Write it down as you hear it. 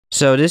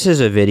So this is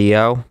a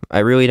video. I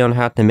really don't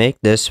have to make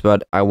this,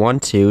 but I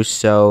want to.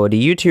 So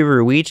the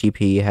YouTuber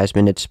Weegeepie has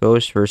been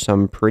exposed for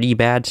some pretty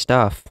bad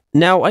stuff.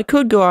 Now, I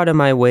could go out of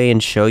my way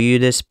and show you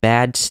this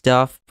bad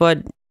stuff, but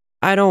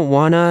I don't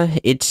wanna.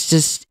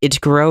 It's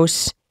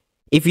gross.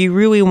 If you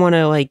really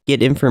wanna, like,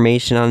 get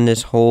information on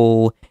this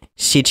whole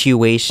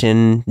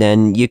situation,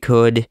 then you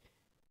could.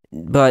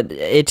 But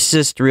it's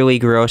just really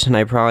gross and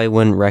I probably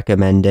wouldn't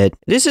recommend it.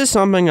 This is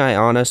something I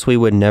honestly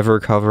would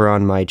never cover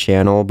on my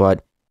channel,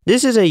 but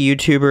this is a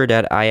YouTuber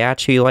that I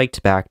actually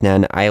liked back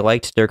then. I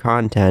liked their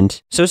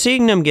content. So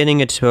seeing them getting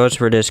exposed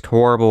for this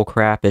horrible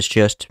crap is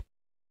just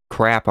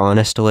crap,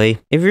 honestly.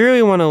 If you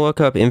really want to look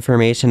up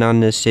information on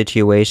this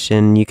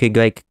situation, you could,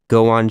 like,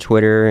 go on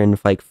Twitter and,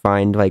 like,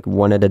 find, like,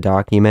 one of the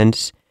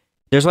documents.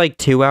 There's, like,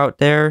 2 out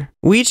there.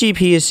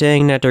 Weegeepie is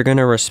saying that they're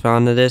gonna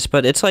respond to this,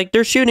 but it's like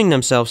they're shooting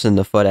themselves in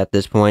the foot at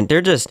this point.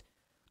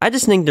 I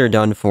just think they're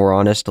done for,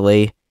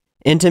 honestly.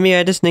 And to me,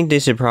 I just think they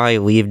should probably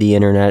leave the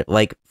internet,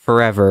 like,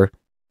 forever.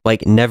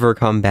 Like, never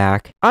come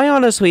back. I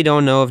honestly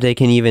don't know if they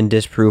can even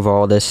disprove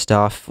all this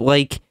stuff.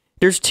 Like,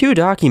 there's 2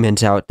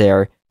 documents out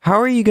there.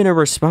 How are you gonna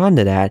respond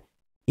to that?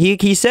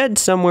 He said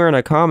somewhere in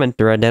a comment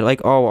thread that,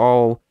 like,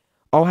 oh,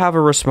 I'll have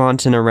a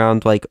response in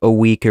around, like, a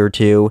week or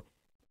 2.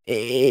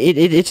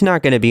 It's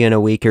not gonna be in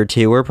a week or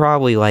 2. We're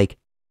probably, like,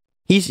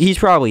 he's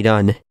probably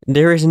done.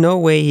 There is no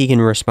way he can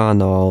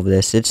respond to all of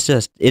this.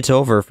 It's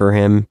over for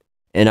him.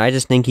 And I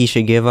just think he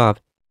should give up.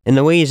 And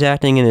the way he's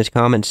acting in his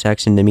comment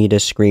section to me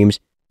just screams,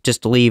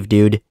 just leave,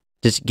 dude.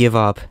 Just give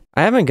up.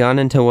 I haven't gone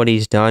into what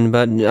he's done,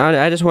 but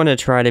I just want to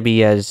try to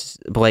be as,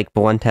 like,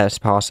 blunt as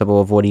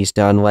possible of what he's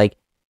done. Like,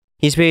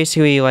 he's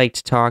basically, like,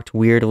 talked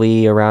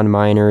weirdly around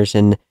minors,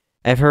 and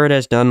I've heard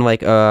has done,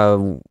 like,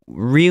 a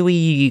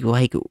really,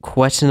 like,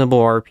 questionable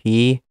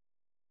RP.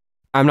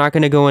 I'm not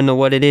gonna go into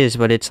what it is,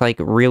 but it's, like,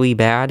 really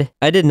bad.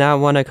 I did not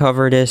want to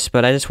cover this,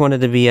 but I just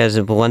wanted to be as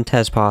blunt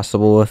as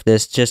possible with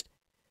this. Just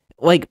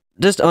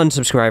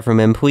unsubscribe from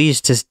him. Please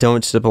just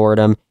don't support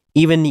him.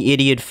 Even the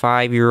idiot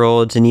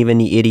 5-year-olds and even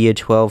the idiot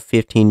 12,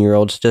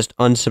 15-year-olds just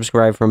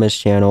unsubscribe from his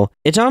channel.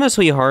 It's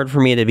honestly hard for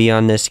me to be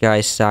on this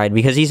guy's side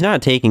because he's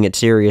not taking it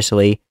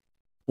seriously.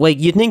 Like,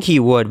 you'd think he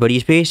would, but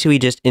he's basically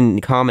just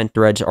in comment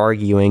threads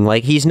arguing.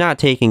 Like, he's not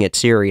taking it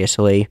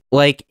seriously.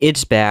 Like,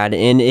 it's bad,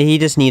 and he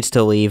just needs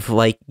to leave.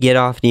 Like, get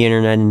off the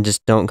internet and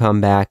just don't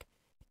come back.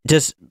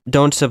 Just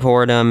don't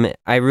support him.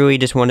 I really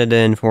just wanted to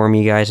inform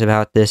you guys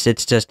about this.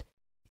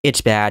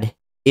 It's bad.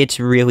 It's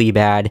really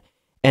bad.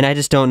 And I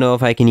just don't know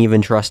if I can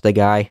even trust the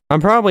guy.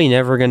 I'm probably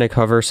never gonna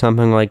cover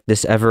something like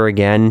this ever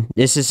again.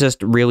 This is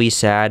just really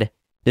sad.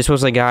 This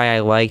was a guy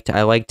I liked.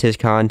 I liked his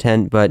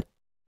content, but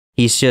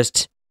he's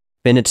just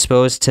been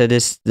exposed to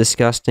this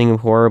disgusting,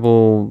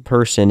 horrible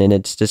person, and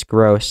it's just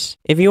gross.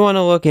 If you want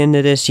to look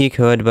into this, you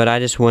could, but I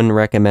just wouldn't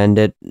recommend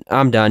it.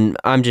 I'm done.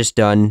 I'm just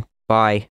done. Bye.